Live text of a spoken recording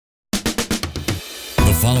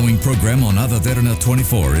following program on Ada Derana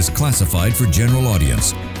 24 is classified for general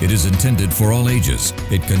audience. It is intended for all ages.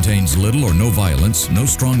 It contains little or no violence, no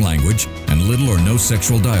strong language, and little or no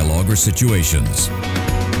sexual dialogue or situations.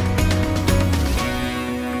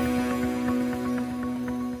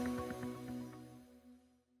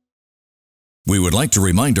 We would like to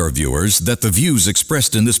remind our viewers that the views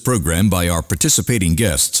expressed in this program by our participating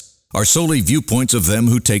guests are solely viewpoints of them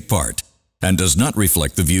who take part, and does not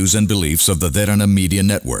reflect the views and beliefs of the Derana Media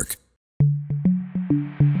Network.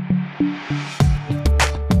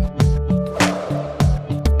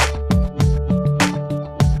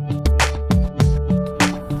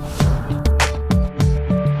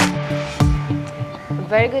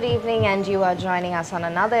 Very good evening, and you are joining us on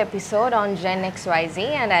another episode on Gen XYZ,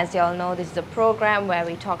 and as you all know, this is a program where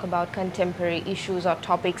we talk about contemporary issues or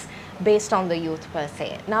topics based on the youth per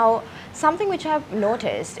se. Now, something which I've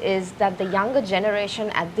noticed is that the younger generation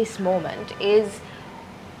at this moment is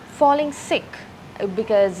falling sick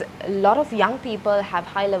because a lot of young people have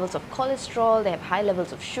high levels of cholesterol, they have high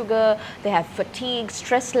levels of sugar, they have fatigue,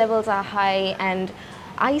 stress levels are high, and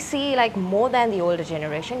I see, like, more than the older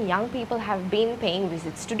generation, young people have been paying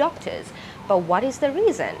visits to doctors. But what is the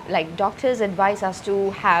reason? Like, doctors advise us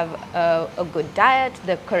to have a good diet,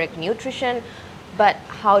 the correct nutrition, but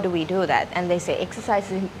how do we do that? And they say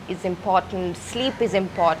exercise is important, sleep is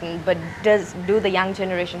important, but do the young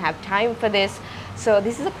generation have time for this? So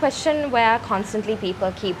this is a question where constantly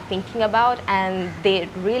people keep thinking about, and they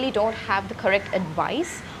really don't have the correct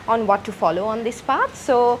advice on what to follow on this path.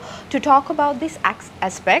 So to talk about this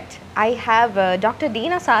aspect, I have Dr.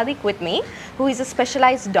 Dheena Sadik with me, who is a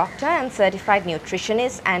specialized doctor and certified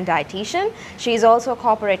nutritionist and dietitian. She is also a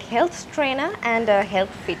corporate health trainer and a health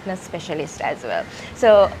fitness specialist as well.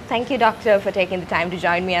 So thank you, doctor, for taking the time to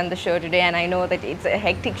join me on the show today. And I know that it's a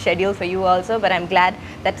hectic schedule for you also, but I'm glad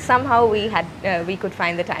that somehow we could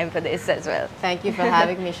find the time for this as well. Thank you for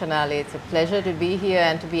having me, Shonali. It's a pleasure to be here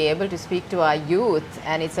and to be able to speak to our youth.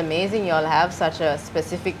 And it's amazing you all have such a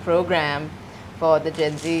specific program for the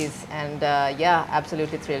Gen Zs, and yeah,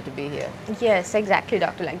 absolutely thrilled to be here. Yes, exactly,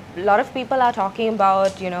 doctor. Like, a lot of people are talking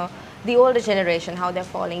about, you know, the older generation, how they're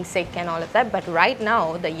falling sick and all of that, but right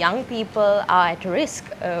now the young people are at risk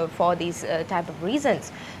for these type of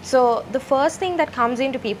reasons. So the first thing that comes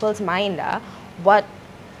into people's mind are what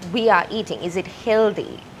we are eating. Is it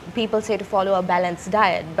healthy? People say to follow a balanced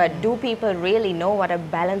diet, but do people really know what a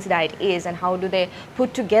balanced diet is, and how do they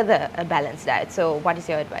put together a balanced diet? So what is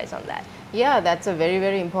your advice on that? Yeah, that's a very,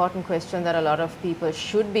 very important question that a lot of people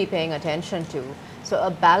should be paying attention to. So a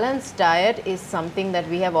balanced diet is something that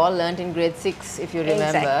we have all learned in grade 6, if you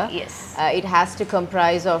remember. Exactly, yes. It has to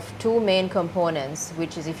comprise of two main components,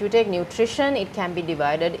 which is, if you take nutrition, it can be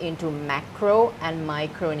divided into macro and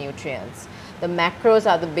micronutrients. The macros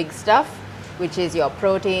are the big stuff, which is your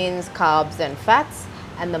proteins, carbs and fats,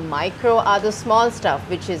 and the micro are the small stuff,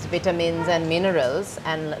 which is vitamins and minerals,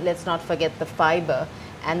 and let's not forget the fiber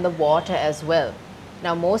and the water as well.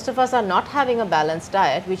 Now, most of us are not having a balanced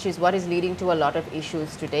diet, which is what is leading to a lot of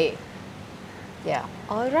issues today. Yeah.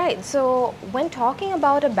 All right. So when talking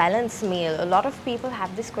about a balanced meal, a lot of people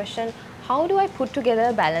have this question, how do I put together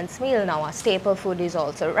a balanced meal? Now, our staple food is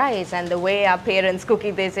also rice, and the way our parents cook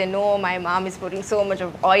it, they say, no, my mom is putting so much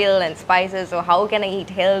of oil and spices, so how can I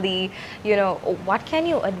eat healthy? You know, what can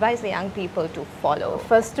you advise the young people to follow?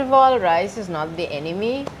 First of all, rice is not the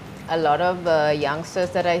enemy. A lot of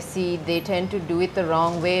youngsters that I see, they tend to do it the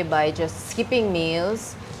wrong way by just skipping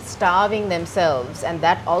meals, starving themselves, and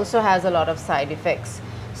that also has a lot of side effects.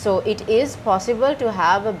 So it is possible to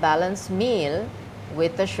have a balanced meal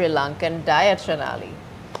with a Sri Lankan diet, Shonali.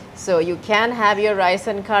 So you can have your rice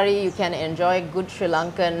and curry, you can enjoy a good Sri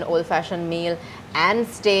Lankan old-fashioned meal and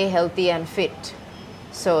stay healthy and fit.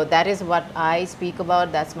 So that is what I speak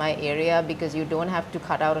about, that's my area, because you don't have to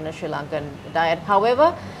cut out on a Sri Lankan diet.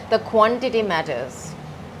 However, the quantity matters,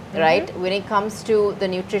 right? When it comes to the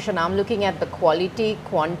nutrition, I'm looking at the quality,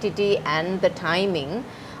 quantity and the timing.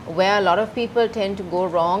 Where a lot of people tend to go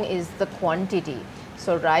wrong is the quantity.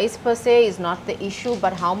 So rice per se is not the issue,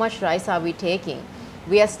 but how much rice are we taking?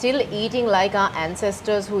 We are still eating like our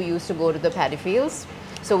ancestors who used to go to the paddy fields.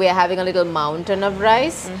 So we are having a little mountain of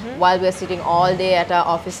rice while we are sitting all day at our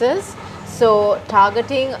offices. So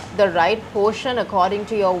targeting the right portion according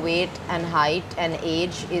to your weight and height and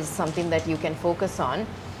age is something that you can focus on.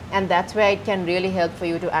 And that's where it can really help for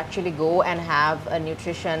you to actually go and have a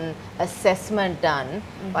nutrition assessment done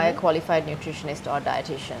by a qualified nutritionist or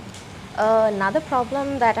dietitian. Another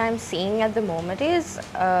problem that I'm seeing at the moment is,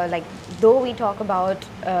 like, though we talk about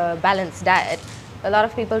balanced diet, a lot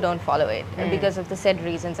of people don't follow it because of the said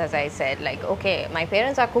reasons, as I said, like, okay, my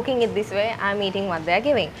parents are cooking it this way, I'm eating what they're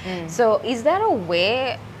giving. So is there a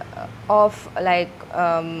way of like,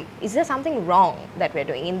 is there something wrong that we're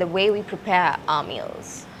doing in the way we prepare our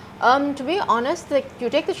meals? To be honest, like you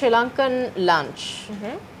take the Sri Lankan lunch,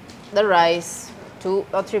 the rice, 2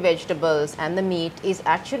 or 3 vegetables and the meat is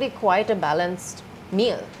actually quite a balanced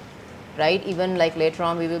meal, right? Even like later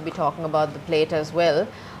on we will be talking about the plate as well.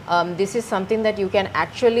 This is something that you can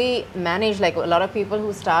actually manage. Like a lot of people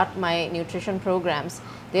who start my nutrition programs,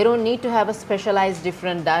 they don't need to have a specialized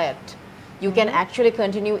different diet. You can actually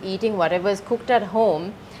continue eating whatever is cooked at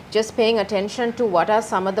home, just paying attention to what are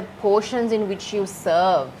some of the portions in which you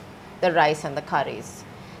serve the rice and the curries.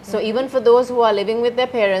 So even for those who are living with their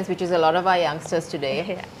parents, which is a lot of our youngsters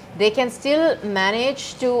today, they can still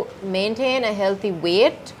manage to maintain a healthy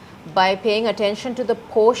weight by paying attention to the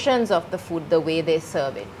portions of the food, the way they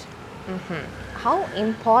serve it. How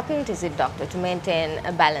important is it, doctor, to maintain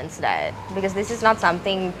a balanced diet? Because this is not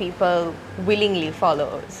something people willingly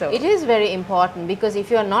follow. So it is very important, because if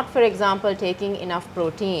you are not, for example, taking enough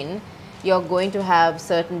protein, you're going to have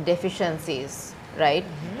certain deficiencies, right?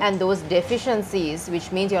 And those deficiencies,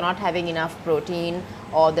 which means you're not having enough protein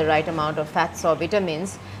or the right amount of fats or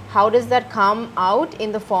vitamins, how does that come out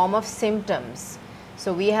in the form of symptoms?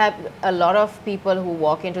 So we have a lot of people who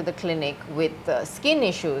walk into the clinic with skin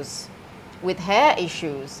issues, with hair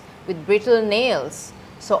issues, with brittle nails.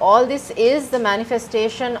 So all this is the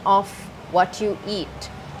manifestation of what you eat.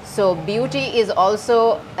 So beauty is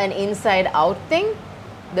also an inside out thing.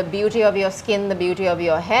 The beauty of your skin, the beauty of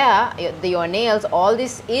your hair, your nails, all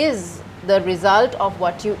this is the result of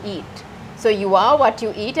what you eat. So you are what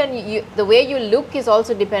you eat, and the way you look is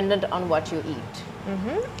also dependent on what you eat.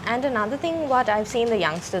 And another thing what I've seen the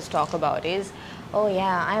youngsters talk about is, oh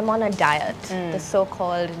yeah, I'm on a diet, the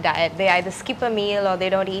so-called diet. They either skip a meal or they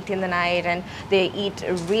don't eat in the night, and they eat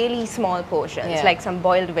really small portions, like some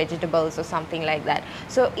boiled vegetables or something like that.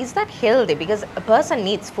 So is that healthy? Because a person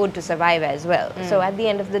needs food to survive as well. So at the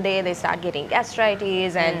end of the day, they start getting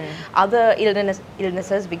gastritis and other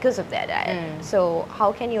illnesses because of their diet. So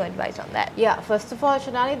how can you advise on that? Yeah, first of all,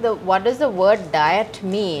 Shanali, what does the word diet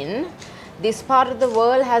mean? This part of the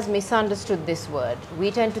world has misunderstood this word. We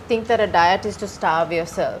tend to think that a diet is to starve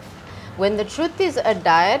yourself, when the truth is a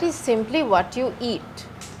diet is simply what you eat.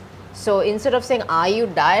 So instead of saying, are you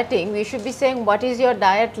dieting, we should be saying, what is your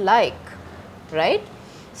diet like, right?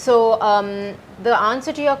 So the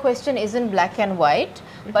answer to your question isn't black and white,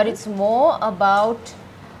 but it's more about,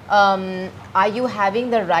 are you having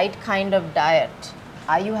the right kind of diet?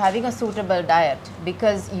 Are you having a suitable diet?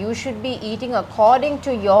 Because you should be eating according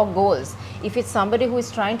to your goals. If it's somebody who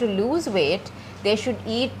is trying to lose weight, they should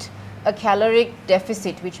eat a caloric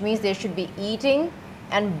deficit, which means they should be eating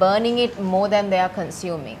and burning it more than they are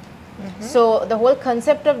consuming. So the whole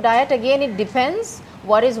concept of diet, again, it depends.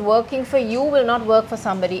 What is working for you will not work for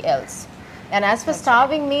somebody else. And as for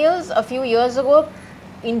starving meals, a few years ago,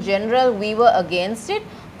 in general, we were against it.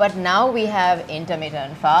 But now we have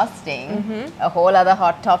intermittent fasting, a whole other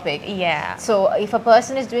hot topic. Yeah. So if a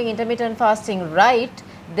person is doing intermittent fasting right,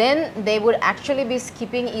 then they would actually be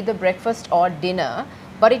skipping either breakfast or dinner,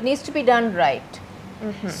 but it needs to be done right.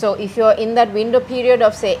 So if you're in that window period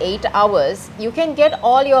of say 8 hours, you can get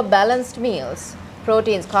all your balanced meals,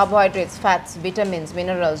 proteins, carbohydrates, fats, vitamins,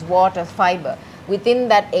 minerals, water, fiber. Within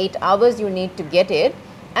that 8 hours you need to get it,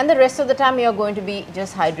 and the rest of the time you're going to be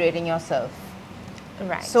just hydrating yourself.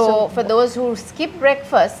 Right. So for those who skip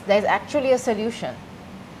breakfast, there's actually a solution.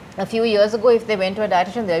 A few years ago, if they went to a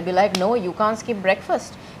dietitian, they'll be like, no, you can't skip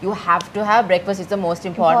breakfast. You have to have breakfast. It's the most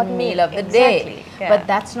important meal of the day. But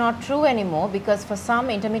that's not true anymore, because for some,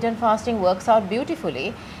 intermittent fasting works out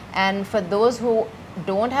beautifully. And for those who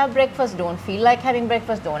don't have breakfast, don't feel like having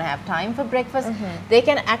breakfast, don't have time for breakfast, they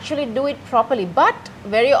can actually do it properly. But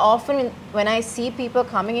very often when I see people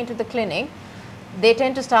coming into the clinic, they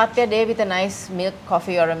tend to start their day with a nice milk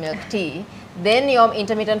coffee or a milk tea. Then your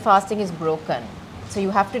intermittent fasting is broken. So you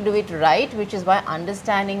have to do it right, which is why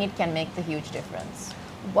understanding it can make the huge difference.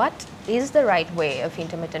 What is the right way of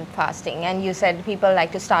intermittent fasting? And you said people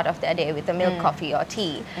like to start off their day with a milk coffee or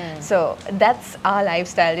tea. So that's our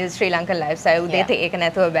lifestyle, is Sri Lankan lifestyle. They take an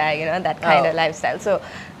bag, you know, that kind of lifestyle. So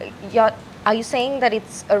are you saying that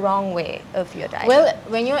it's a wrong way of your diet? Well,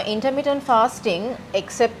 when you're intermittent fasting,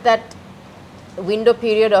 except that window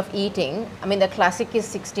period of eating, I mean the classic is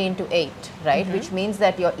 16 to 8, right? Which means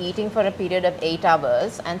that you're eating for a period of 8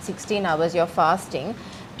 hours and 16 hours you're fasting.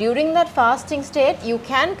 During that fasting state, you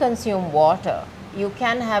can consume water. You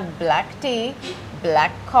can have black tea,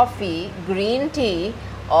 black coffee, green tea,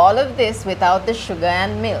 all of this without the sugar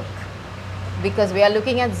and milk. because we are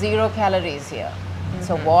looking at 0 calories here.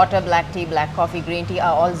 So water, black tea, black coffee, green tea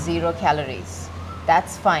are all 0 calories.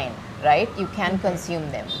 That's fine, right? You can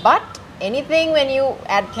consume them. But anything when you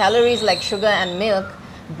add calories like sugar and milk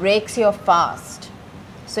breaks your fast.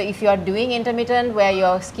 So if you are doing intermittent where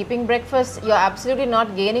you're skipping breakfast, you're absolutely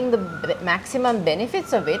not gaining the maximum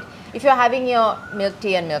benefits of it if you're having your milk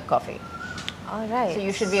tea and milk coffee. All right. So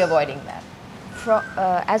you should be avoiding that.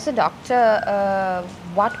 As a doctor,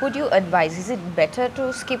 what would you advise? Is it better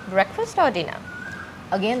to skip breakfast or dinner?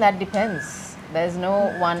 Again, that depends. There's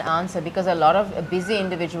no one answer because a lot of busy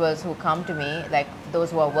individuals who come to me, like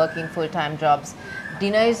those who are working full-time jobs,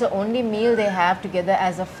 dinner is the only meal they have together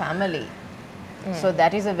as a family. So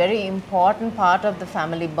that is a very important part of the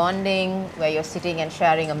family bonding where you're sitting and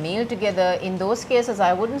sharing a meal together. In those cases,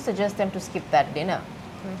 I wouldn't suggest them to skip that dinner.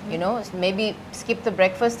 You know, maybe skip the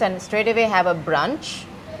breakfast and straight away have a brunch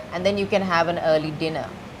and then you can have an early dinner.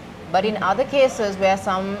 But in other cases where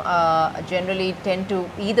some generally tend to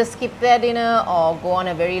either skip their dinner or go on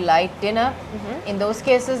a very light dinner, in those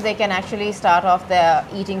cases they can actually start off their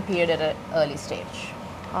eating period at an early stage.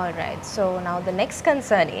 All right. So now the next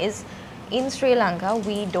concern is, in Sri Lanka,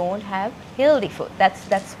 we don't have healthy food.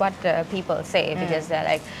 That's what people say because they're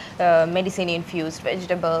like medicine-infused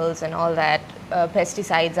vegetables and all that.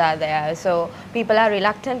 Pesticides are there, so people are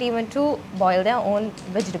reluctant even to boil their own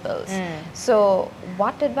vegetables. So,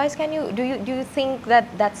 what advice can you do? You think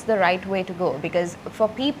that that's the right way to go? Because for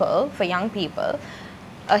young people,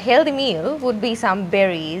 a healthy meal would be some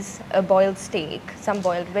berries, a boiled steak, some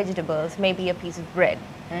boiled vegetables, maybe a piece of bread.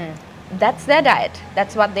 That's their diet.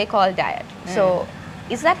 That's what they call diet. So,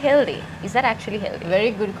 is that healthy? Is that actually healthy?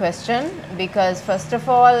 Very good question, because first of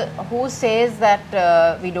all, who says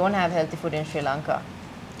that we don't have healthy food in Sri Lanka?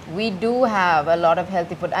 We do have a lot of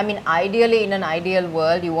healthy food. I mean, ideally, in an ideal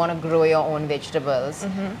world, you want to grow your own vegetables.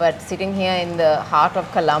 But sitting here in the heart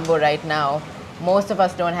of Colombo right now, most of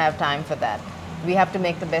us don't have time for that. We have to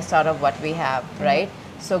make the best out of what we have, right?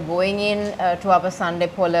 So going in to our Sunday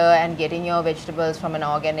Polar and getting your vegetables from an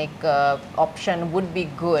organic option would be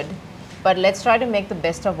good. But let's try to make the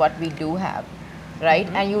best of what we do have, right?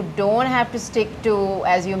 And you don't have to stick to,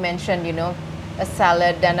 as you mentioned, you know, a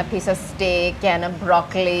salad and a piece of steak and a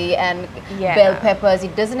broccoli and bell peppers.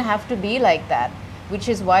 It doesn't have to be like that, which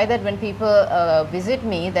is why that when people visit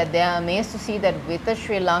me, that they are amazed to see that with a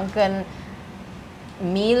Sri Lankan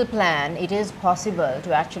meal plan, it is possible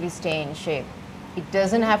to actually stay in shape. It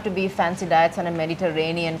doesn't have to be fancy diets on a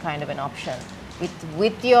Mediterranean kind of an option.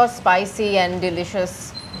 With your spicy and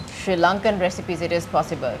delicious Sri Lankan recipes, it is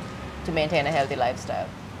possible to maintain a healthy lifestyle.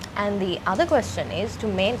 And the other question is, to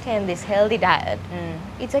maintain this healthy diet,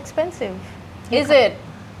 it's expensive. Is it?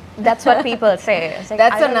 That's what people say. It's like,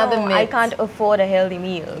 That's another myth. I can't afford a healthy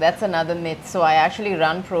meal. That's another myth. So I actually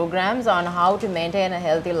run programs on how to maintain a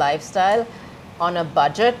healthy lifestyle on a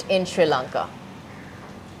budget in Sri Lanka.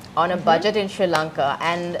 On a budget in Sri Lanka.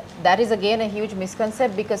 And that is again a huge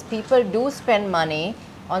misconception, because people do spend money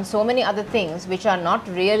on so many other things which are not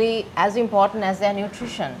really as important as their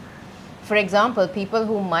nutrition. For example, people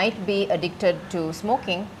who might be addicted to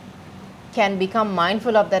smoking can become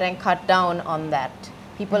mindful of that and cut down on that.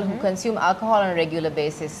 People who consume alcohol on a regular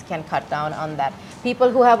basis can cut down on that.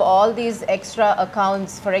 People who have all these extra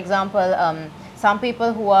accounts, for example, some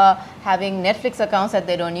people who are having Netflix accounts that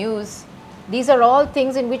they don't use, these are all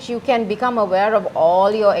things in which you can become aware of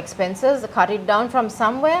all your expenses, cut it down from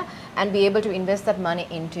somewhere and be able to invest that money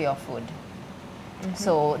into your food.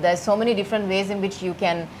 So there's so many different ways in which you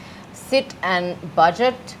can sit and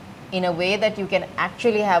budget in a way that you can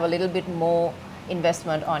actually have a little bit more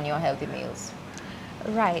investment on your healthy meals.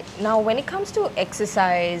 Right. Now, when it comes to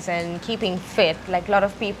exercise and keeping fit, like a lot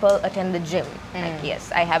of people attend the gym. Like,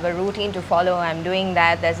 yes, I have a routine to follow, I'm doing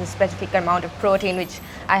that, there's a specific amount of protein which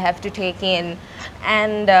I have to take in.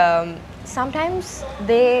 And sometimes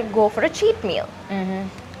they go for a cheat meal.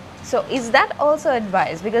 So is that also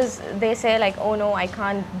advised? Because they say like, oh no, I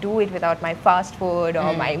can't do it without my fast food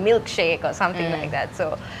or my milkshake or something like that.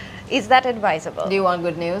 So is that advisable? Do you want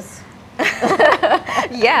good news?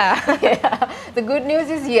 Yeah. The good news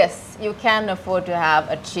is yes, you can afford to have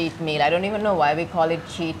a cheat meal. I don't even know why we call it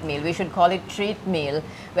cheat meal. We should call it treat meal,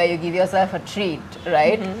 where you give yourself a treat,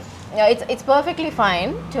 right? Yeah, it's perfectly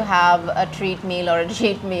fine to have a treat meal or a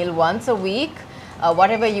cheat meal once a week,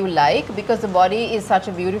 whatever you like, because the body is such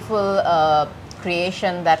a beautiful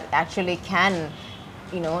creation that actually can,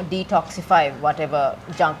 you know, detoxify whatever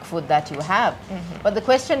junk food that you have. But the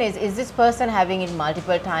question is this person having it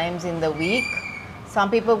multiple times in the week? Some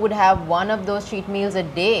people would have one of those cheat meals a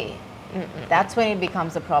day, That's when it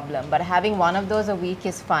becomes a problem. But having one of those a week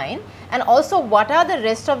is fine. And also, what are the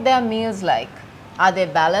rest of their meals like? Are they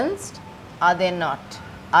balanced? Are they not?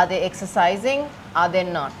 Are they exercising? Are they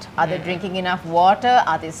not? Are they drinking enough water?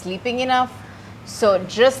 Are they sleeping enough? So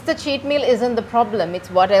just the cheat meal isn't the problem. It's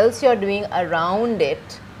what else you're doing around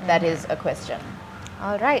it that is a question.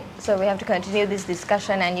 All right, so we have to continue this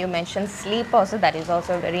discussion, and you mentioned sleep also. That is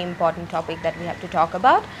also a very important topic that we have to talk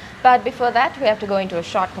about. But before that, we have to go into a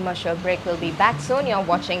short commercial break. We'll be back soon. You're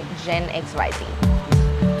watching Gen XYZ.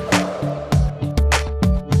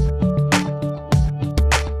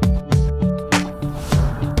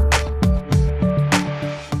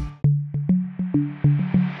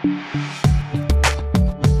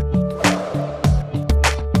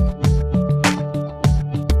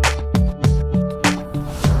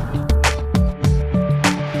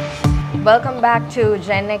 Welcome back to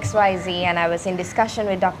Gen XYZ, and I was in discussion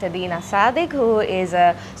with Dr. Dheena Sadik, who is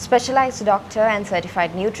a specialized doctor and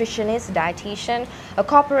certified nutritionist, dietitian, a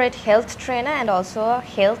corporate health trainer, and also a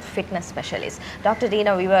health fitness specialist. Dr.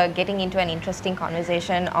 Dheena, we were getting into an interesting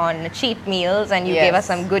conversation on cheat meals, and you gave us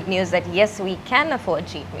some good news that yes, we can afford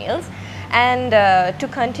cheat meals. And to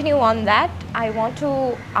continue on that, I want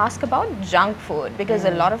to ask about junk food, because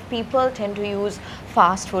a lot of people tend to use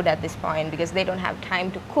fast food at this point because they don't have time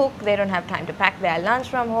to cook, they don't have time to pack their lunch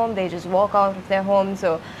from home, they just walk out of their home.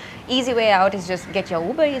 So easy way out is just get your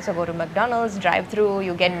Uber Eats or go to McDonald's, drive through,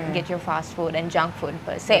 you get your fast food and junk food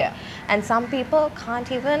per se. And some people can't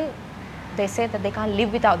even, they say that they can't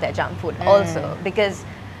live without their junk food also, because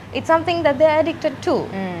it's something that they're addicted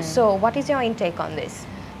to. So what is your intake on this?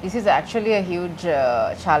 This is actually a huge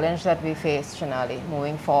challenge that we face, Shanali,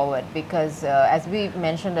 moving forward, because as we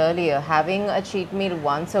mentioned earlier, having a cheat meal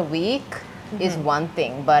once a week is one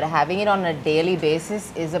thing, but having it on a daily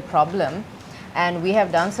basis is a problem. And we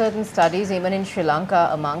have done certain studies even in Sri Lanka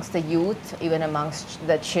amongst the youth, even amongst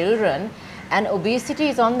the children, and obesity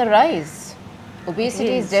is on the rise.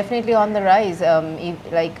 Obesity is definitely on the rise.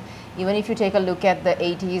 Even if you take a look at the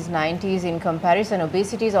 80s, 90s in comparison,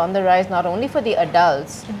 obesity is on the rise not only for the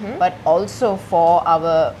adults, but also for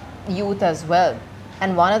our youth as well.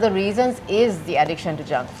 And one of the reasons is the addiction to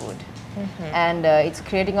junk food. And it's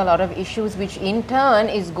creating a lot of issues, which in turn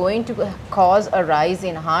is going to cause a rise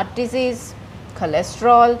in heart disease,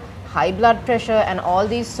 cholesterol, high blood pressure, and all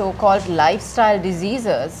these so-called lifestyle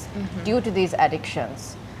diseases due to these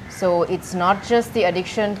addictions. So it's not just the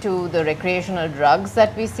addiction to the recreational drugs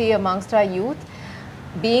that we see amongst our youth.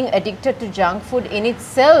 Being addicted to junk food in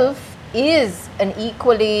itself is an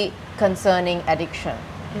equally concerning addiction,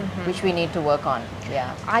 which we need to work on.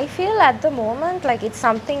 I feel at the moment like it's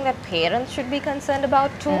something that parents should be concerned about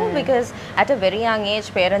too, because at a very young age,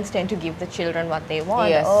 parents tend to give the children what they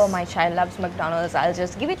want. Oh, my child loves McDonald's, I'll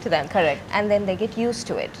just give it to them. Correct. And then they get used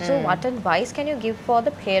to it. So what advice can you give for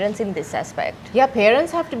the parents in this aspect? Yeah,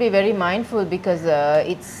 parents have to be very mindful, because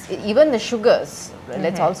it's even the sugars.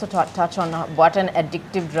 Let's also touch on what an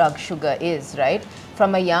addictive drug sugar is, right?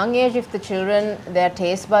 From a young age, if the children, their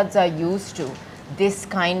taste buds are used to this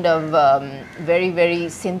kind of very, very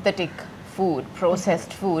synthetic food,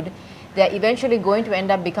 processed food, they're eventually going to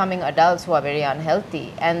end up becoming adults who are very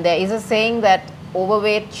unhealthy. And there is a saying that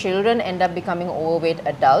overweight children end up becoming overweight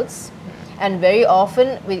adults. And very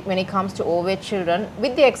often, when it comes to overweight children,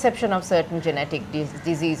 with the exception of certain genetic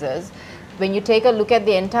diseases, when you take a look at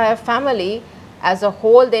the entire family, as a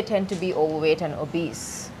whole, they tend to be overweight and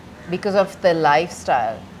obese because of the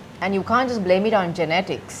lifestyle. And you can't just blame it on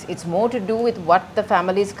genetics. It's more to do with what the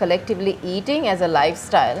family is collectively eating as a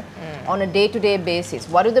lifestyle on a day-to-day basis.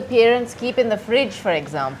 What do the parents keep in the fridge, for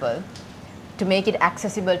example, to make it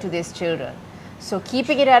accessible to these children? So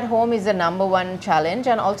keeping it at home is the #1 challenge,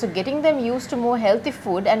 and also getting them used to more healthy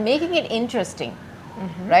food and making it interesting,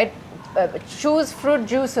 right? Choose fruit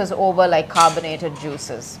juices over like carbonated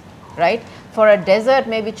juices, right? For a dessert,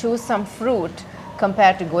 maybe choose some fruit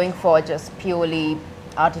compared to going for just purely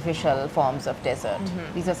artificial forms of dessert.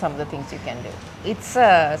 These are some of the things you can do. It's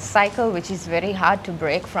a cycle which is very hard to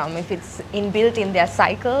break from. If it's inbuilt in their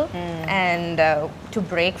cycle, and to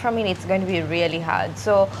break from it, it's going to be really hard.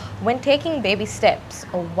 So when taking baby steps,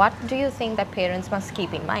 what do you think that parents must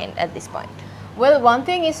keep in mind at this point? Well, one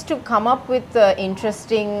thing is to come up with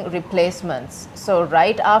interesting replacements. So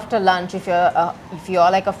right after lunch, if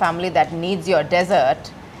you're like a family that needs your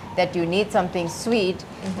dessert, that you need something sweet,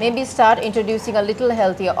 maybe start introducing a little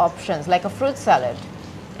healthier options like a fruit salad.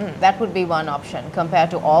 That would be one option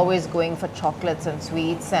compared to always going for chocolates and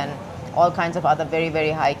sweets and all kinds of other very,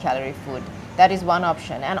 very high calorie food. That is one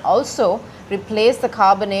option. And also replace the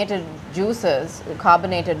carbonated juices,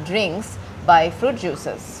 carbonated drinks by fruit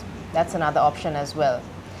juices. That's another option as well.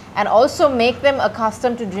 and also make them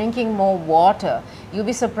accustomed to drinking more water. You'll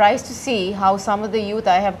be surprised to see how some of the youth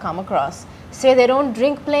I have come across say they don't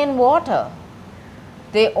drink plain water.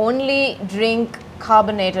 They only drink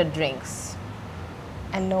carbonated drinks.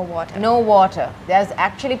 And no water. No water. There's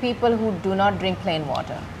actually people who do not drink plain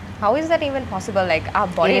water. How is that even possible? Like our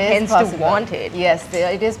body It is tends possible. to want it. Yes,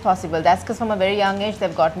 it is possible. That's because from a very young age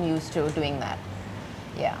they've gotten used to doing that.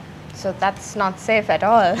 Yeah. So that's not safe at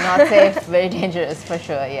all. Not safe, very dangerous for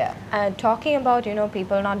sure, yeah. Talking about, you know,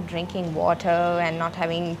 people not drinking water and not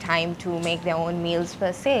having time to make their own meals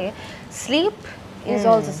per se, sleep is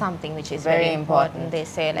also something which is very important. They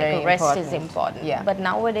say like rest is important. Yeah. But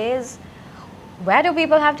nowadays, where do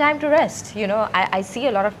people have time to rest? You know, I see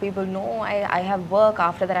a lot of people, no, I have work,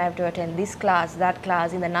 after that I have to attend this class, that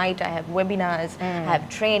class, in the night I have webinars, I have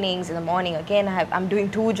trainings, in the morning again I'm doing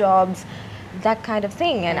 2 jobs, that kind of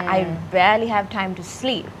thing, and I barely have time to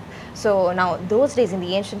sleep. So now those days in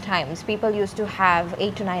the ancient times, people used to have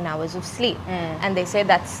 8 to 9 hours of sleep, and they say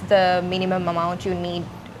that's the minimum amount you need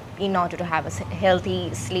in order to have a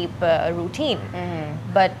healthy sleep routine.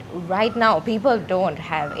 But right now people don't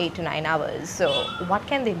have 8 to 9 hours, so what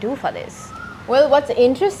can they do for this? Well, what's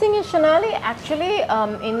interesting is, Shonali, actually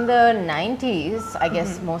in the 90s, I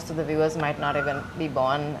guess most of the viewers might not even be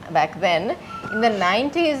born back then. In the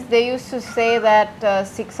 90s, they used to say that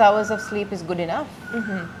 6 hours of sleep is good enough,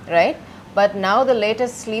 right? But now the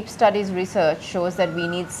latest sleep studies research shows that we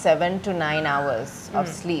need 7 to 9 hours of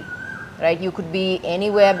sleep, right? You could be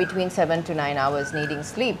anywhere between 7 to 9 hours needing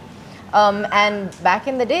sleep. And back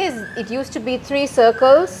in the days, it used to be 3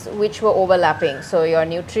 circles which were overlapping. So your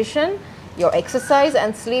nutrition, your exercise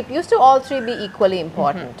and sleep used to all 3 be equally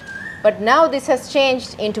important. But now this has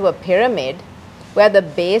changed into a pyramid where the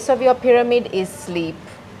base of your pyramid is sleep.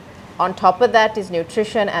 On top of that is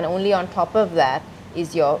nutrition, and only on top of that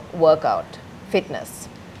is your workout, fitness.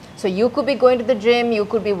 So you could be going to the gym, you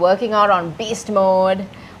could be working out on beast mode,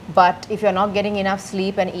 but if you're not getting enough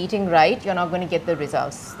sleep and eating right, you're not going to get the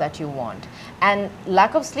results that you want. And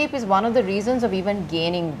lack of sleep is one of the reasons of even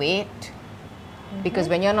gaining weight. Because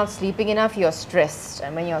when you're not sleeping enough, you're stressed,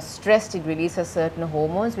 and when you're stressed, it releases certain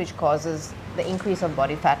hormones which causes the increase of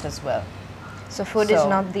body fat as well. So food is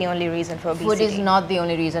not the only reason for obesity? Food is not the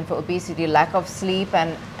only reason for obesity. Lack of sleep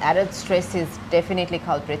and added stress is definitely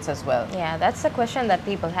culprits as well. Yeah, that's the question that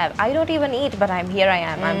people have. I don't even eat, but I'm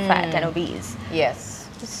fat and obese. Yes.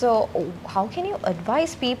 So how can you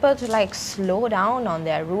advise people to like slow down on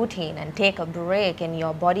their routine and take a break, and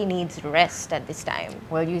your body needs rest at this time?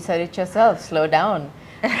 Well, you said it yourself, slow down,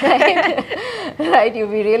 right? Right, you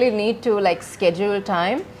really need to like schedule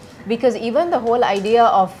time, because even the whole idea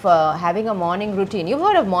of having a morning routine, you've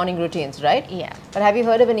heard of morning routines, right? Yeah. But have you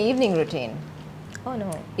heard of an evening routine? Oh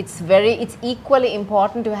no. It's equally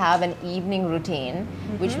important to have an evening routine,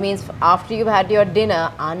 which means after you've had your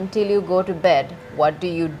dinner until you go to bed, what do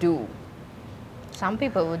you do? Some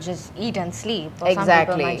people would just eat and sleep, or Exactly. some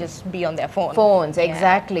people might just be on their phone. Phones,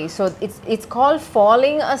 exactly. So it's called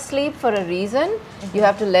falling asleep for a reason. You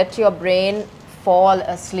have to let your brain fall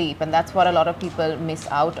asleep, and that's what a lot of people miss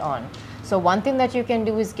out on. So one thing that you can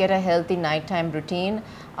do is get a healthy nighttime routine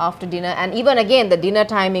after dinner, and even again the dinner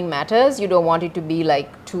timing matters. You don't want it to be like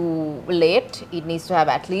too late. It needs to have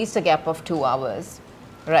at least a gap of 2 hours,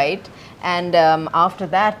 right? And after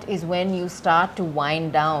that is when you start to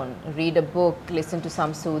wind down, read a book, listen to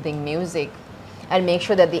some soothing music, and make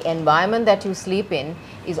sure that the environment that you sleep in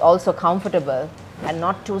is also comfortable and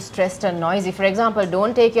not too stressed and noisy. For example,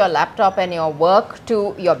 don't take your laptop and your work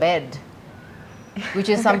to your bed, which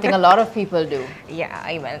is something a lot of people do. Yeah,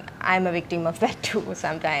 I'm a victim of that too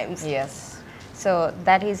sometimes. Yes. So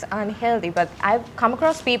that is unhealthy. But I've come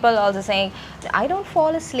across people also saying, I don't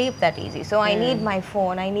fall asleep that easy, so I need my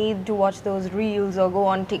phone, I need to watch those reels or go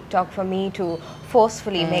on TikTok for me to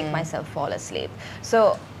forcefully make myself fall asleep.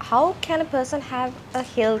 So how can a person have a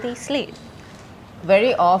healthy sleep?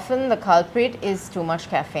 Very often the culprit is too much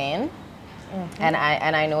caffeine. And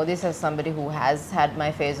I know this as somebody who has had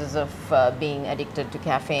my phases of being addicted to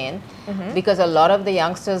caffeine, because a lot of the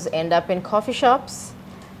youngsters end up in coffee shops,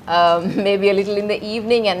 maybe a little in the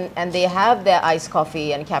evening, and they have their iced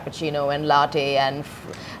coffee and cappuccino and latte and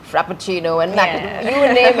frappuccino and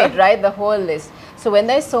you name it, right? The whole list. So when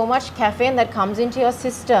there's so much caffeine that comes into your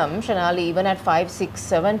system, Shonali, even at 5, 6,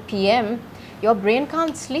 7 p.m., your brain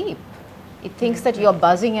can't sleep. It thinks that you're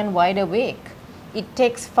buzzing and wide awake. It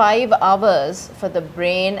takes 5 hours for the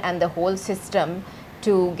brain and the whole system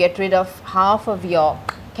to get rid of half of your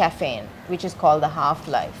caffeine, which is called the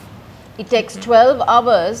half-life. It takes 12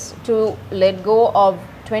 hours to let go of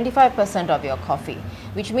 25% of your coffee,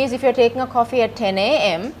 which means if you're taking a coffee at 10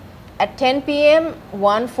 a.m. at 10 p.m.,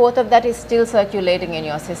 1/4 of that is still circulating in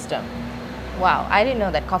your system. Wow, I didn't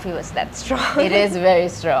know that coffee was that strong. It is very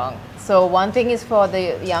strong. So one thing is for the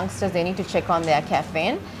youngsters, they need to check on their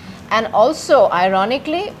caffeine. And also,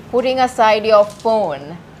 ironically, putting aside your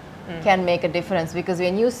phone can make a difference, because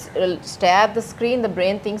when you stare at the screen, the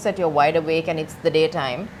brain thinks that you're wide awake and it's the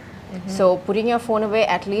daytime. So putting your phone away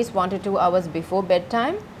at least 1 to 2 hours before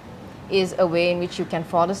bedtime is a way in which you can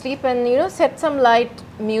fall asleep, and set some light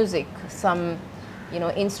music, some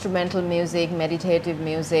instrumental music, meditative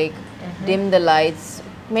music, dim the lights,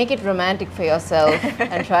 make it romantic for yourself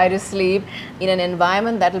and try to sleep in an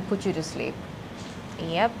environment that will put you to sleep.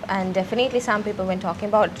 Yep, and definitely some people, when talking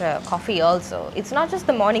about coffee also, it's not just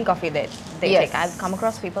the morning coffee that they Yes. take. I've come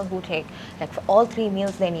across people who take, like, for all 3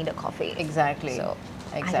 meals they need a coffee. Exactly. So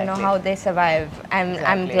I Exactly. don't know how they survive. I'm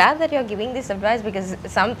Exactly. glad that you're giving this advice, because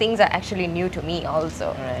some things are actually new to me also.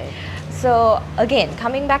 Right. So again,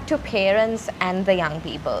 coming back to parents and the young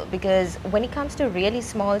people, because when it comes to really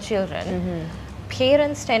small children,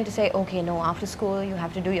 parents tend to say, okay, no, after school you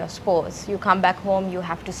have to do your sports, you come back home, you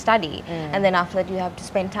have to study, and then after that you have to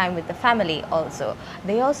spend time with the family also.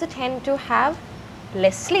 They also tend to have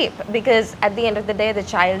less sleep, because at the end of the day the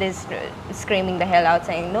child is screaming the hell out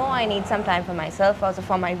saying, no, I need some time for myself, also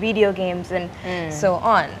for my video games and so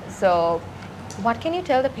on. So what can you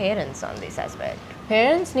tell the parents on this aspect?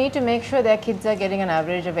 Parents need to make sure their kids are getting an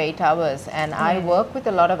average of 8 hours, and I work with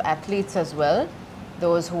a lot of athletes as well,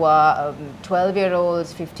 those who are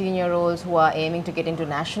 12-year-olds, 15-year-olds who are aiming to get into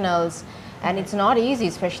nationals, and it's not easy,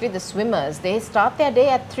 especially the swimmers. They start their day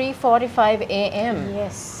at 3:45 a.m.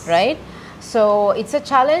 Yes. Right? So it's a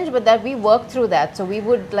challenge, but that we work through that. So we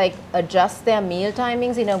would like adjust their meal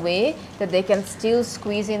timings in a way that they can still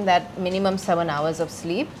squeeze in that minimum 7 hours of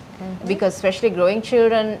sleep, because especially growing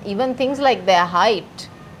children, even things like their height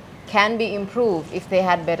can be improved if they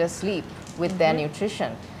had better sleep with their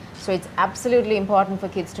nutrition. So it's absolutely important for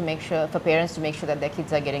kids to make sure, for parents to make sure that their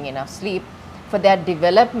kids are getting enough sleep for their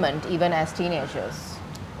development even as teenagers.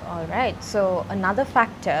 All right. So another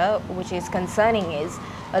factor which is concerning is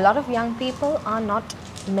a lot of young people are not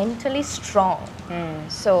mentally strong.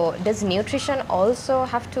 So does nutrition also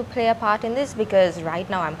have to play a part in this? Because right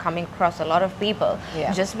now I'm coming across a lot of people,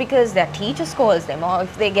 just because their teacher scolds them, or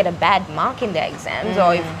if they get a bad mark in their exams,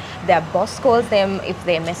 or if their boss scolds them if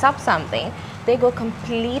they mess up something, they go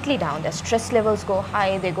completely down. Their stress levels go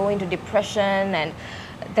high, they go into depression, and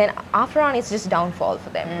then after on it's just downfall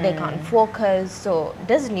for them. They can't focus. So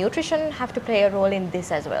does nutrition have to play a role in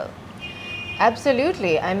this as well?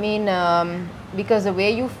 Absolutely. I mean, because the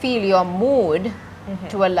way you feel, your mood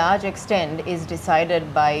to a large extent is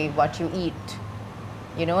decided by what you eat.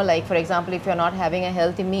 Like for example, if you're not having a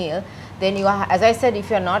healthy meal, then you are, as I said,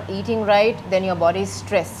 if you're not eating right, then your body is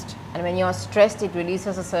stressed. And when you're stressed, it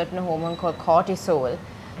releases a certain hormone called cortisol,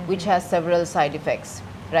 which has several side effects,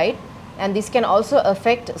 right? And this can also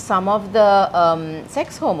affect some of the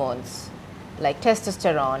sex hormones, like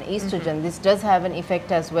testosterone, estrogen. This does have an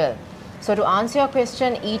effect as well. So to answer your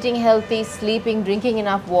question, eating healthy, sleeping, drinking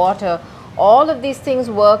enough water, all of these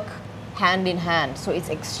things work hand in hand. So it's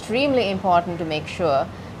extremely important to make sure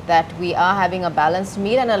that we are having a balanced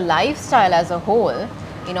meal and a lifestyle as a whole,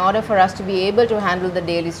 in order for us to be able to handle the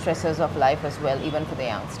daily stresses of life as well, even for the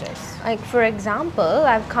youngsters. Like for example,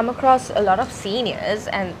 I've come across a lot of seniors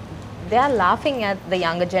and they are laughing at the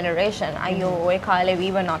younger generation. Ayo, oy kale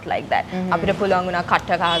we were not like that. Apita pulanga una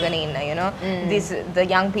katta kaagana inna, the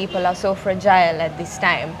young people are so fragile at this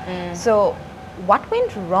time. So what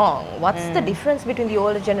went wrong? What's the difference between the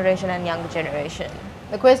older generation and younger generation?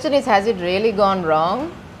 The question is, has it really gone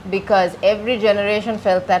wrong? Because every generation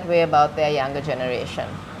felt that way about their younger generation.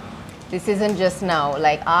 This isn't just now.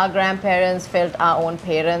 Like our grandparents felt our own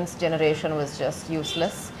parents' generation was just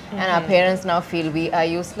useless, and our parents now feel we are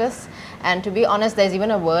useless. And to be honest, there's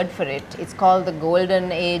even a word for it. It's called the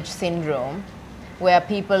golden age syndrome, where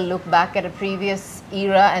people look back at a previous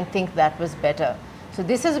era and think that was better. So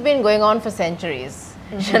this has been going on for centuries.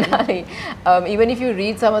 Shanali. Even if you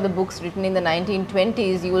read some of the books written in the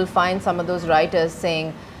 1920s, you will find some of those writers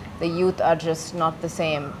saying the youth are just not the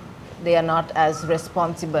same. They are not as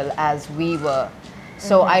responsible as we were.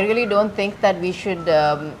 So I really don't think that we should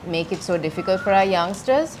make it so difficult for our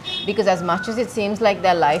youngsters, because as much as it seems like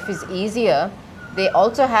their life is easier, they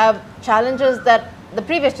also have challenges that the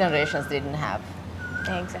previous generations didn't have.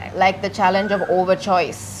 Exactly. Like the challenge of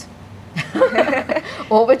overchoice.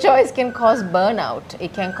 Overchoice can cause burnout.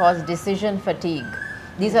 It can cause decision fatigue.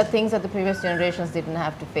 These are things that the previous generations didn't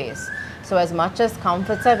have to face. So as much as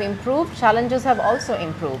comforts have improved, challenges have also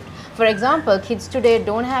improved. For example, kids today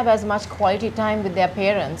don't have as much quality time with their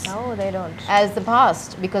parents. No, they don't. As the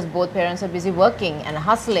past, because both parents are busy working and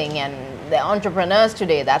hustling, and they're entrepreneurs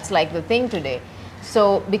today. That's like the thing today.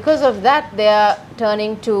 So because of that, they are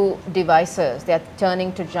turning to devices, they're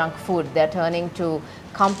turning to junk food, they're turning to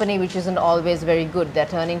company which isn't always very good, they're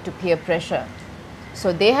turning to peer pressure.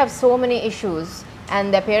 So they have so many issues,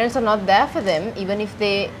 and their parents are not there for them, even if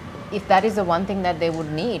that is the one thing that they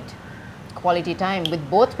would need. Quality time with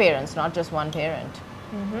both parents, not just one parent.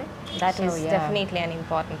 That is definitely an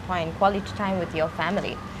important point. Quality time with your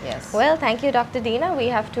family. Yes. Well, thank you, Dr. Dheena. We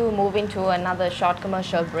have to move into another short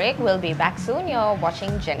commercial break. We'll be back soon. You're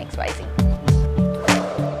watching Gen XYZ.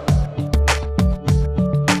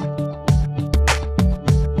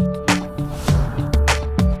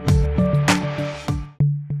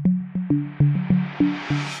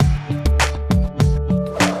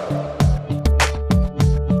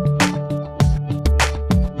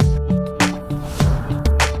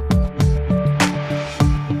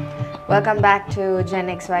 Welcome back to Gen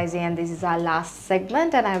XYZ, and this is our last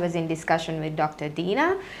segment, and I was in discussion with Dr.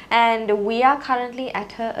 Dheena, and we are currently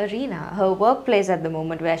at her arena, her workplace at the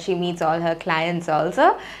moment, where she meets all her clients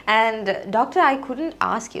also. And doctor, I couldn't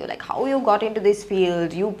ask you like how you got into this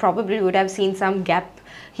field. You probably would have seen some gap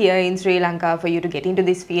here in Sri Lanka for you to get into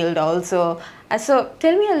this field also. So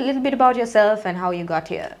tell me a little bit about yourself and how you got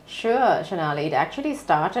here. Sure, Shanali. It actually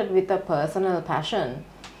started with a personal passion.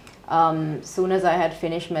 Soon as I had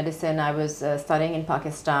finished medicine, I was studying in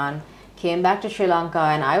Pakistan, came back to Sri Lanka,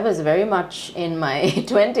 and I was very much in my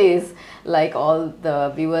 20s, like all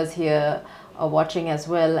the viewers here are watching as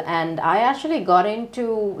well. And I actually got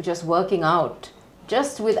into just working out,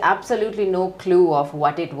 just with absolutely no clue of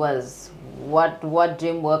what it was, what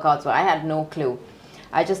gym workouts were. I had no clue.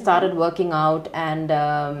 I just started working out and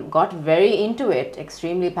got very into it,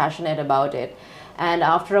 extremely passionate about it. And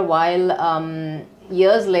after a while,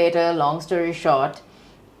 years later, long story short,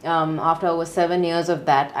 after over 7 years of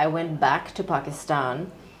that, I went back to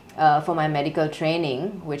Pakistan for my medical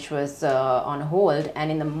training, which was on hold.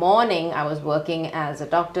 And in the morning, I was working as a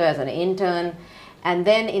doctor, as an intern. And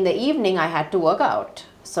then in the evening, I had to work out.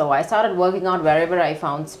 So I started working out wherever I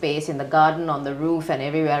found space, in the garden, on the roof, and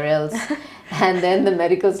everywhere else. And then the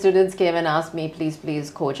medical students came and asked me,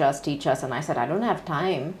 please coach us, teach us. And I said, I don't have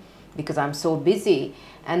time because I'm so busy.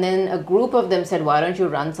 And then a group of them said, why don't you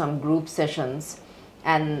run some group sessions?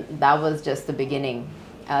 And that was just the beginning.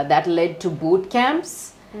 That led to boot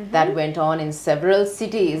camps that went on in several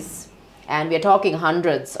cities. And we're talking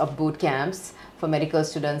hundreds of boot camps for medical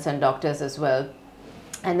students and doctors as well.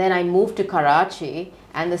 And then I moved to Karachi,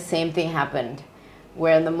 and the same thing happened,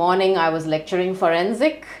 where in the morning I was lecturing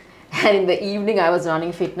forensic, and in the evening I was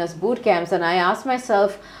running fitness boot camps. And I asked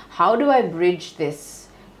myself, how do I bridge this?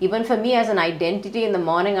 Even for me as an identity, in the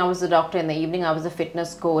morning I was a doctor, in the evening I was a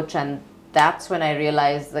fitness coach, and that's when I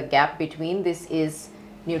realized the gap between this is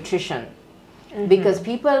nutrition. Because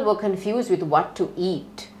people were confused with what to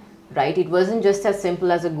eat, right? It wasn't just as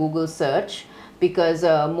simple as a Google search, because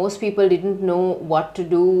most people didn't know what to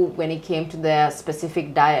do when it came to their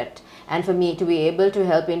specific diet. And for me to be able to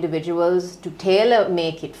help individuals to tailor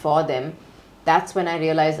make it for them, that's when I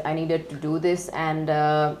realized I needed to do this.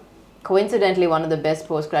 And coincidentally, one of the best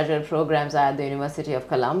postgraduate programs are at the University of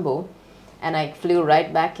Colombo, and I flew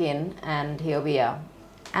right back in, and here we are.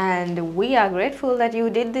 And we are grateful that you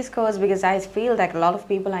did this course, because I feel like a lot of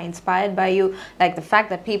people are inspired by you, like the fact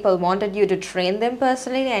that people wanted you to train them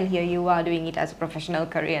personally, and here you are doing it as a professional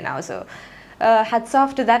career now. So hats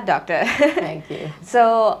off to that, doctor. Thank you.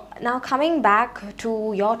 So now coming back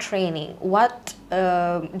to your training, what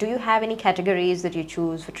do you have any categories that you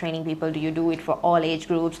choose for training people? Do you do it for all age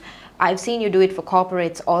groups? I've seen you do it for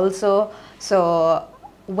corporates also. So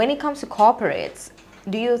when it comes to corporates,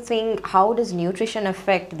 do you think, how does nutrition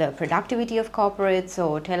affect the productivity of corporates?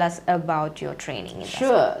 So tell us about your training.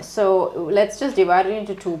 Sure. So let's just divide it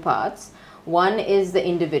into two parts. One is the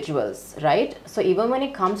individuals, right? So even when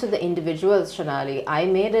it comes to the individuals, Shanali, I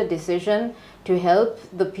made a decision to help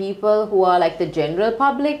the people who are like the general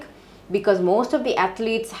public, because most of the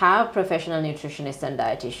athletes have professional nutritionists and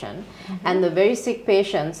dietitian, and the very sick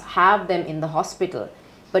patients have them in the hospital.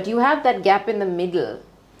 But you have that gap in the middle,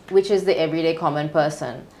 which is the everyday common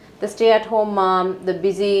person, the stay-at-home mom, the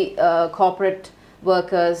busy corporate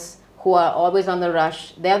workers who are always on the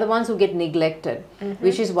rush. They are the ones who get neglected,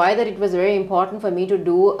 which is why that it was very important for me to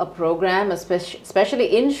do a program,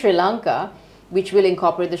 especially in Sri Lanka, which will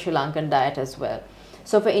incorporate the Sri Lankan diet as well.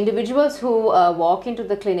 So for individuals who walk into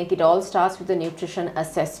the clinic, it all starts with a nutrition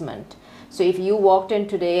assessment. So if you walked in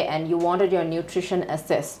today and you wanted your nutrition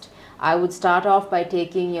assessed, I would start off by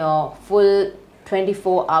taking your full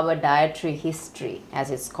 24-hour dietary history,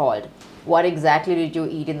 as it's called. What exactly did you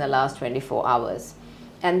eat in the last 24 hours?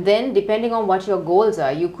 And then depending on what your goals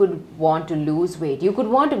are, you could want to lose weight. You could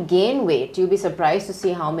want to gain weight. You'll be surprised to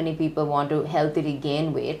see how many people want to healthily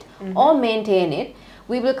gain weight or maintain it.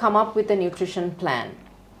 We will come up with a nutrition plan.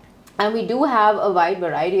 And we do have a wide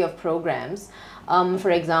variety of programs.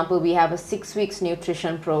 For example, we have a 6 weeks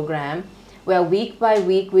nutrition program where week by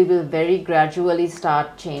week we will very gradually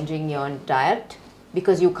start changing your diet,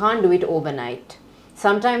 because you can't do it overnight.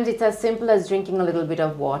 Sometimes it's as simple as drinking a little bit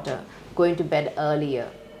of water, going to bed earlier,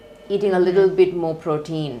 eating a little bit more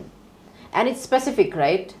protein. And it's specific,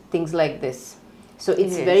 right? Things like this. So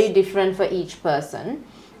it's very different for each person.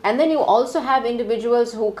 And then you also have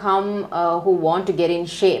individuals who come, who want to get in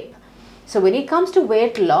shape. So when it comes to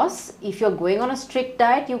weight loss, if you're going on a strict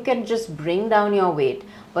diet, you can just bring down your weight,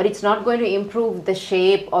 but it's not going to improve the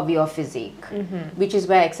shape of your physique, which is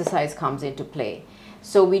where exercise comes into play.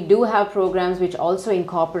 So we do have programs which also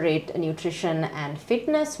incorporate nutrition and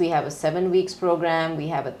fitness. We have a 7 weeks program, we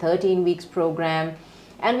have a 13 weeks program,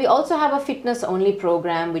 and we also have a fitness only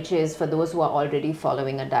program, which is for those who are already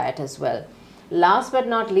following a diet as well. Last but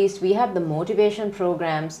not least, we have the motivation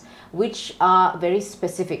programs, which are very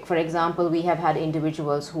specific. For example, we have had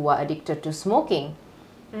individuals who are addicted to smoking,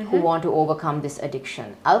 who want to overcome this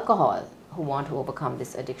addiction, alcohol, who want to overcome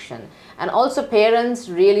this addiction. And also parents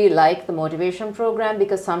really like the motivation program,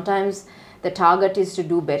 because sometimes the target is to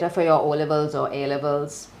do better for your O-levels or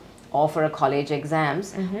A-levels or for a college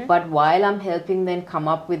exams. But while I'm helping them come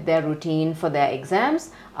up with their routine for their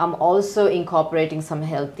exams, I'm also incorporating some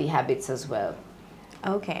healthy habits as well.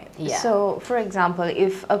 Okay. So for example,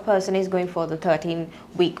 if a person is going for the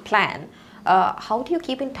 13-week plan, how do you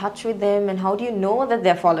keep in touch with them, and how do you know that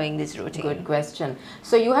they're following this routine? Good question.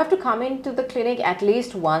 So you have to come into the clinic at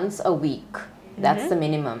least once a week. That's the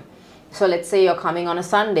minimum. So let's say you're coming on a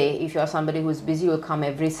Sunday. If you're somebody who's busy, you'll come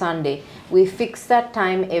every Sunday. We fix that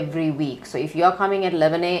time every week. So if you're coming at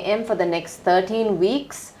 11 a.m. for the next 13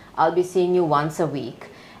 weeks, I'll be seeing you once a week.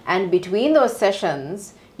 And between those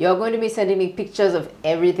sessions, you're going to be sending me pictures of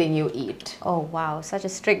everything you eat. Oh wow, such a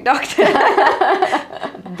strict doctor.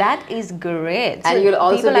 That is great. And so you'll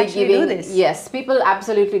also people be actually giving, do this. yes, people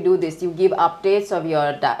absolutely do this. You give updates of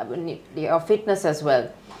your fitness as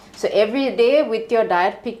well. So every day with your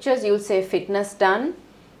diet pictures, you'll say fitness done.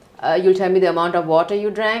 You'll tell me the amount of water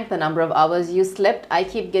you drank, the number of hours you slept. I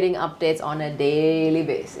keep getting updates on a daily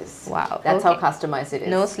basis. Wow. That's how customized it is.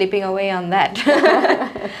 No slipping away on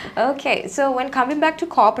that. Okay, so when coming back to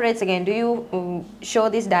corporates again, do you show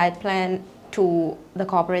this diet plan to the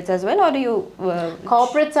corporates as well, or do you...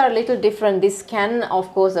 Corporates are a little different. This can, of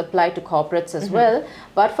course, apply to corporates as well.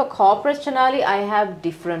 But for corporates, Chanali, I have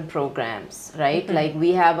different programs, right? Like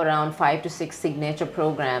we have around 5 to 6 signature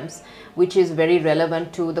programs, which is very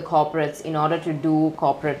relevant to the corporates in order to do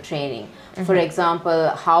corporate training. For example,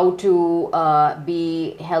 how to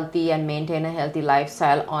be healthy and maintain a healthy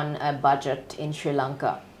lifestyle on a budget in Sri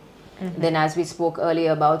Lanka. Then as we spoke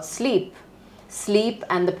earlier about sleep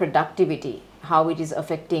and the productivity, how it is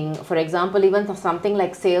affecting, for example, even something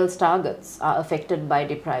like sales targets are affected by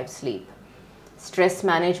deprived sleep. Stress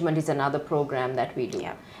management is another program that we do.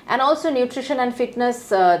 Yeah. And also nutrition and fitness,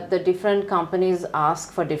 the different companies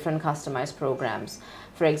ask for different customized programs.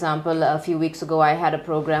 For example, a few weeks ago, I had a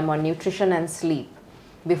program on nutrition and sleep.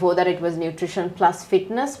 Before that, it was nutrition plus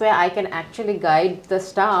fitness, where I can actually guide the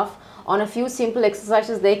staff on a few simple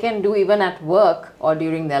exercises they can do even at work or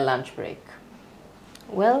during their lunch break.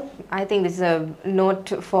 Well, I think this is a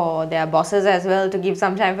note for their bosses as well, to give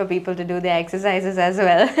some time for people to do their exercises as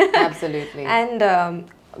well. Absolutely. And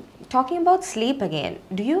talking about sleep again,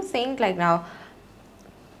 do you think like now,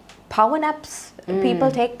 power naps,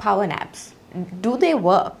 people take power naps, do they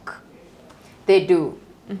work? They do.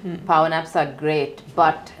 Power naps are great,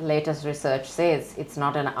 but latest research says it's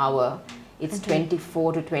not an hour, it's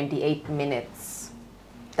 24 to 28 minutes.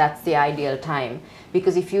 That's the ideal time.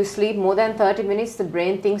 Because if you sleep more than 30 minutes, the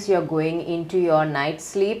brain thinks you're going into your night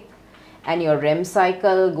sleep, and your REM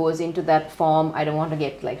cycle goes into that form. I don't want to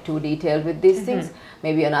get like too detailed with these things,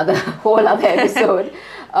 maybe another whole other episode.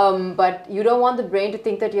 But you don't want the brain to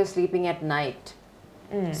think that you're sleeping at night.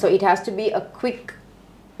 So it has to be a quick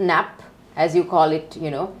nap, as you call it, you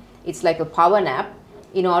know. It's like a power nap,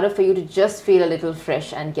 in order for you to just feel a little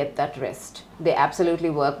fresh and get that rest. They absolutely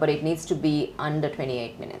work, but it needs to be under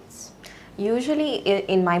 28 minutes. Usually,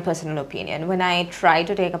 in my personal opinion, when I try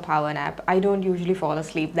to take a power nap, I don't usually fall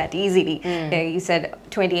asleep that easily. You said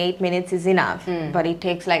 28 minutes is enough, but it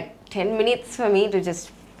takes like 10 minutes for me to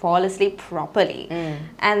just fall asleep properly.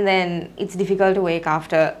 And then it's difficult to wake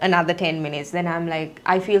after another 10 minutes. Then I'm like,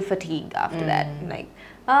 I feel fatigued after that. I'm like,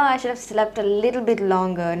 oh, I should have slept a little bit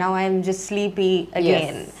longer. Now I'm just sleepy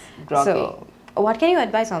again. Yes, groggy. So what can you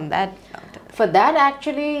advise on that, doctor? For that,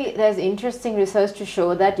 actually, there's interesting research to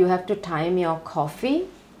show that you have to time your coffee.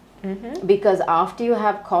 Because after you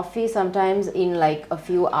have coffee, sometimes in like a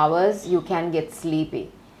few hours, you can get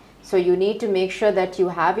sleepy. So you need to make sure that you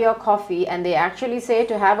have your coffee, and they actually say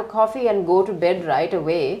to have a coffee and go to bed right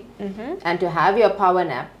away, and to have your power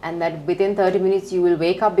nap, and that within 30 minutes you will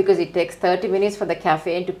wake up, because it takes 30 minutes for the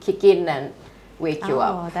caffeine to kick in and wake you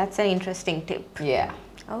up. Oh, that's an interesting tip. Yeah.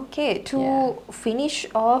 Okay, to finish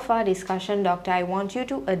off our discussion, doctor, I want you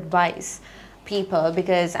to advise people,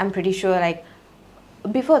 because I'm pretty sure, like,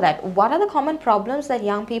 before that, what are the common problems that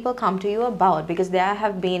young people come to you about? Because there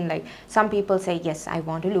have been, like, some people say, yes, I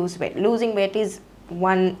want to lose weight. Losing weight is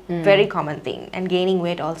one very common thing, and gaining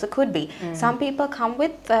weight also could be. Some people come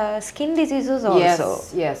with skin diseases also.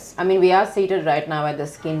 Yes. I mean, we are seated right now at the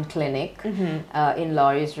skin clinic in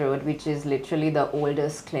Laurie's Road, which is literally the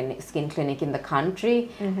oldest skin clinic in the country.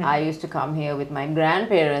 I used to come here with my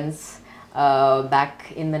grandparents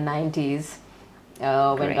back in the 90s.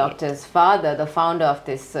 When doctor's father, the founder of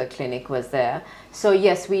this clinic, was there. So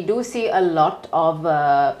yes, we do see a lot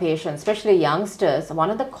of patients, especially youngsters.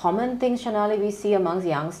 One of the common things, Shanali, we see amongst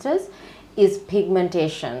youngsters is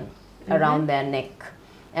pigmentation around their neck,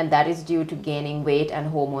 and that is due to gaining weight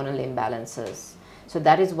and hormonal imbalances. So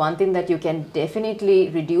that is one thing that you can definitely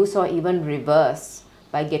reduce or even reverse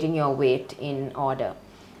by getting your weight in order.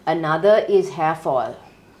 Another is hair fall.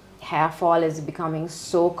 Hair fall is becoming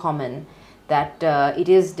so common that it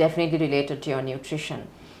is definitely related to your nutrition.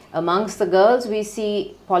 Amongst the girls, we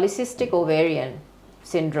see polycystic ovarian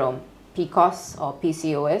syndrome, PCOS or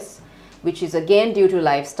PCOS, which is again due to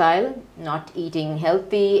lifestyle, not eating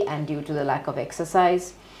healthy, and due to the lack of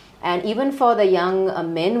exercise. And even for the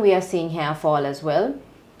young men, we are seeing hair fall as well,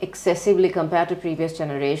 excessively compared to previous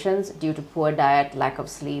generations, due to poor diet, lack of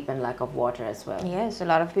sleep, and lack of water as well. Yes, a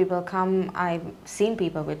lot of people come, I've seen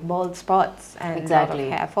people with bald spots and Exactly. a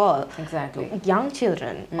lot of hair fall. Exactly. Young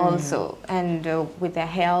children also, and with their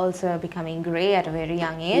hair also becoming grey at a very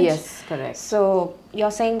young age. Yes, correct. So you're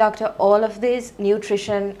saying, doctor, all of this,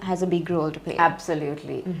 nutrition has a big role to play.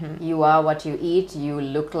 Absolutely. You are what you eat, you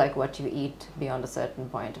look like what you eat beyond a certain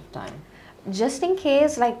point of time. Just in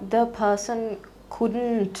case, like, the person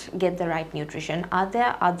couldn't get the right nutrition, are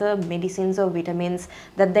there other medicines or vitamins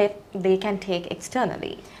that they can take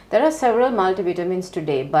externally? There are several multivitamins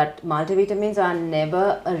today, but multivitamins are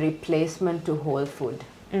never a replacement to whole food.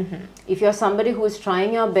 If you're somebody who is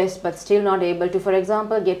trying your best but still not able to, for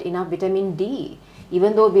example, get enough vitamin D,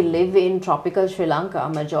 even though we live in tropical Sri Lanka,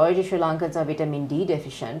 majority of Sri Lankans are vitamin D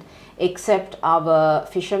deficient, except our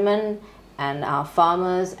fishermen and our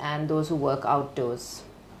farmers and those who work outdoors.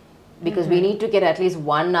 Because we need to get at least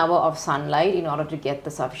 1 hour of sunlight in order to get the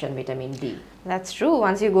sufficient vitamin D. That's true.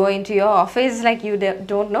 Once you go into your office, like, you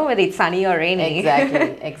don't know whether it's sunny or rainy.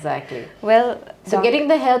 Exactly. Well, so getting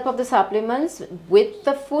the help of the supplements with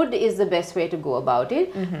the food is the best way to go about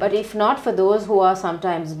it. But if not, for those who are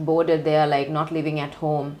sometimes boarded, they are like not living at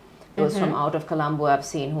home. Those from out of Colombo I've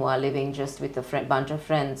seen who are living just with a bunch of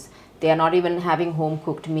friends. They are not even having home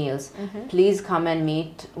cooked meals. Please come and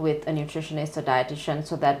meet with a nutritionist or dietitian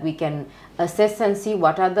so that we can assess and see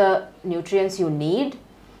what are the nutrients you need,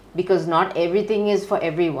 because not everything is for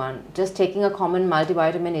everyone. Just taking a common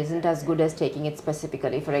multivitamin isn't as good as taking it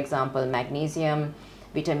specifically. For example, magnesium,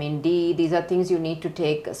 vitamin D, these are things you need to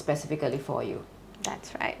take specifically for you.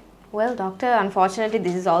 That's right. Well, doctor, unfortunately,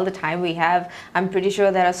 this is all the time we have. I'm pretty sure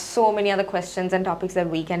there are so many other questions and topics that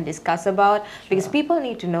we can discuss about, because people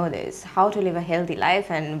need to know this, how to live a healthy life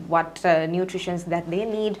and what nutritions that they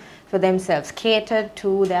need for themselves, catered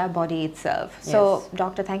to their body itself. Yes. So,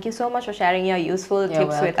 doctor, thank you so much for sharing your useful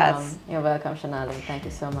tips with us. You're welcome, Shanali. Thank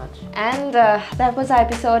you so much. And that was our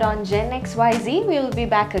episode on Gen XYZ. We'll be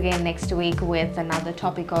back again next week with another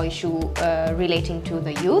topic or issue relating to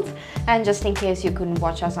the youth. And just in case you couldn't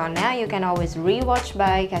watch us on air, you can always rewatch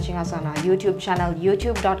by catching us on our YouTube channel,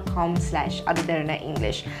 youtube.com/Derana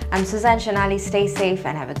English. I'm Suzanne Shanali. Stay safe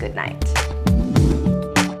and have a good night.